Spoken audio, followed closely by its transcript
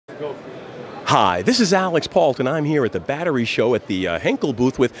Hi, this is Alix Paultre, and I'm here at the battery show at the Henkel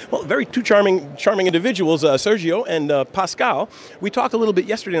booth with, well, very two charming individuals, Sergio and Pascal. We talked a little bit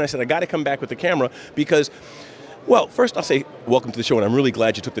yesterday, and I said I got to come back with the camera because, well, first I'll say welcome to the show, and I'm really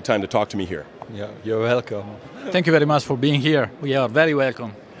glad you took the time to talk to me here. Yeah, you're welcome. Thank you very much for being here. We are very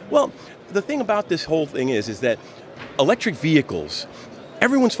welcome. Well, the thing about this whole thing is that electric vehicles,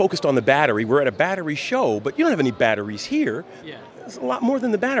 everyone's focused on the battery. We're at a battery show, but you don't have any batteries here. Yeah. It's a lot more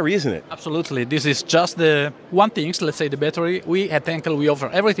than the battery, isn't it? Absolutely. This is just the one thing, let's say the battery. We at Henkel, we offer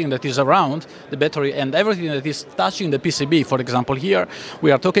everything that is around the battery and everything that is touching the PCB. For example, here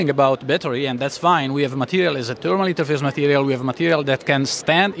we are talking about battery, and that's fine. We have a material as a thermal interface material. We have a material that can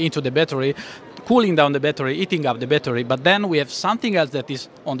stand into the battery, cooling down the battery, heating up the battery. But then we have something else that is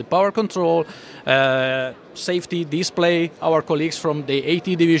on the power control, safety, display. Our colleagues from the AT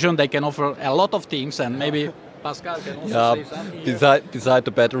division, they can offer a lot of things, and maybe Pascal can also say something. Beside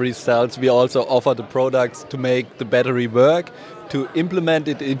the battery cells, we also offer the products to make the battery work, to implement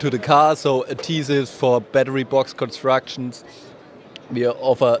it into the car, so adhesives for battery box constructions. We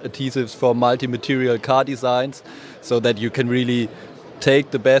offer adhesives for multi-material car designs, so that you can really take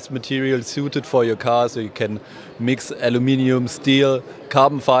the best material suited for your car, so you can mix aluminium, steel,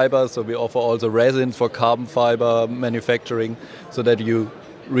 carbon fiber, so we offer also resins for carbon fiber manufacturing, so that you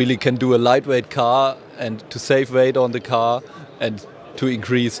really can do a lightweight car and to save weight on the car and to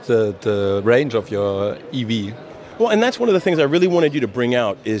increase the range of your EV. Well, and that's one of the things I really wanted you to bring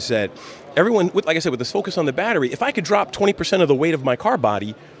out is that everyone, like I said, with this focus on the battery, if I could drop 20% of the weight of my car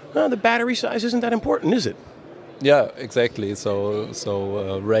body, the battery size isn't that important, is it? Yeah, exactly.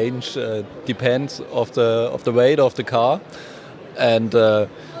 So range depends of the weight of the car, and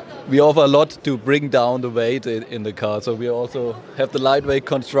we offer a lot to bring down the weight in the car. So we also have the lightweight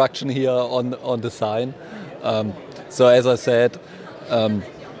construction here on the sign. So as I said,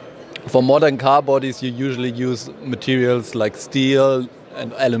 for modern car bodies, you usually use materials like steel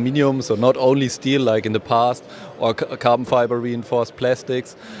and aluminium, so not only steel like in the past, or carbon fiber reinforced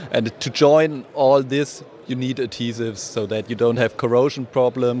plastics. And to join all this, you need adhesives so that you don't have corrosion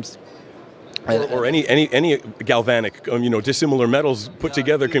problems. Or any galvanic, dissimilar metals put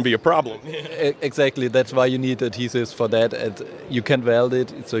together can be a problem. Exactly, that's why you need adhesives for that. And you can weld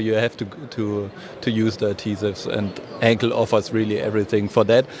it, so you have to use the adhesives. And Henkel offers really everything for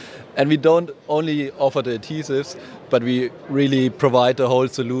that. And we don't only offer the adhesives, but we really provide the whole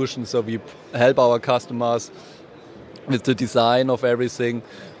solution. So we help our customers with the design of everything.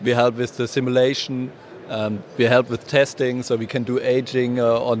 We help with the simulation. We help with testing, so we can do aging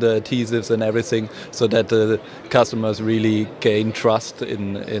on the adhesives and everything, so that the customers really gain trust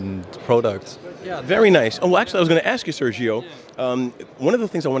in products. Yeah, very nice. Oh, well, actually, I was going to ask you, Sergio, one of the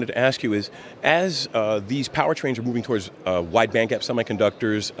things I wanted to ask you is, as these powertrains are moving towards wide bandgap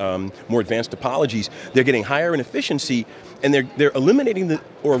semiconductors, more advanced topologies, they're getting higher in efficiency, and they're eliminating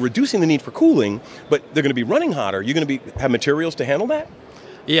or reducing the need for cooling, but they're going to be running hotter. You're going to have materials to handle that?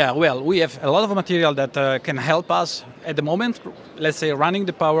 Yeah, well, we have a lot of material that can help us at the moment, let's say running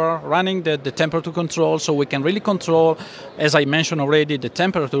the power, running the temperature control, so we can really control, as I mentioned already, the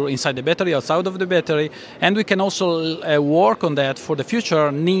temperature inside the battery, outside of the battery, and we can also work on that for the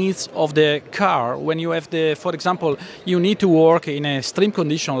future needs of the car. When you have for example, you need to work in a extreme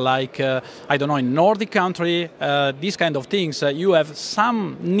condition like, I don't know, in Nordic country, these kind of things, you have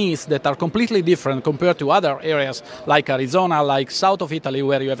some needs that are completely different compared to other areas like Arizona, like south of Italy,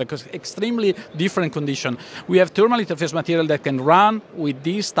 where you have an extremely different condition. We have thermal interface material that can run with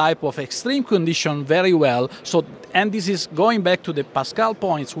this type of extreme condition very well. So, and this is going back to the Pascal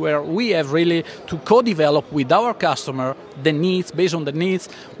points where we have really to co-develop with our customer the needs. Based on the needs,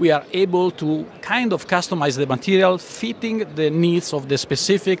 we are able to kind of customize the material fitting the needs of the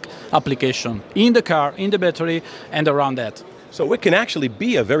specific application in the car, in the battery, and around that. So it can actually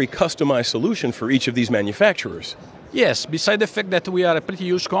be a very customized solution for each of these manufacturers. Yes, besides the fact that we are a pretty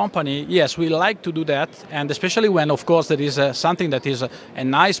huge company, yes, we like to do that, and especially when, of course, there is something that is a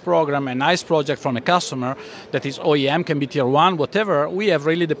nice program, a nice project from a customer, that is OEM, can be tier 1, whatever, we have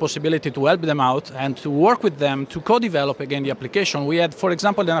really the possibility to help them out and to work with them to co-develop again the application. We had, for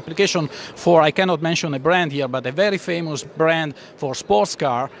example, an application for, I cannot mention a brand here, but a very famous brand for sports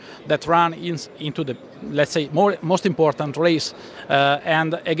car that ran into the, let's say, most important race.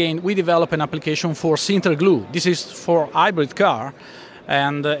 And again, we develop an application for sinter glue. This is for hybrid car.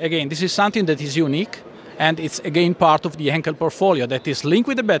 And again, this is something that is unique. And it's again part of the Henkel portfolio that is linked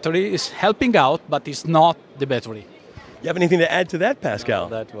with the battery, is helping out, but is not the battery. You have anything to add to that, Pascal?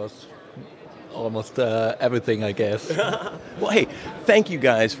 No, that was almost everything, I guess. Well, hey, thank you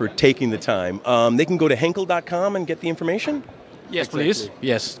guys for taking the time. They can go to henkel.com and get the information? Yes, Exactly. please.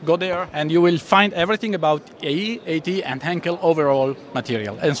 Yes, go there and you will find everything about AE, AT, and Henkel overall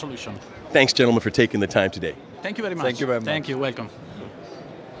material and solution. Thanks, gentlemen, for taking the time today. Thank you very much. Thank you very much. Thank you. Welcome.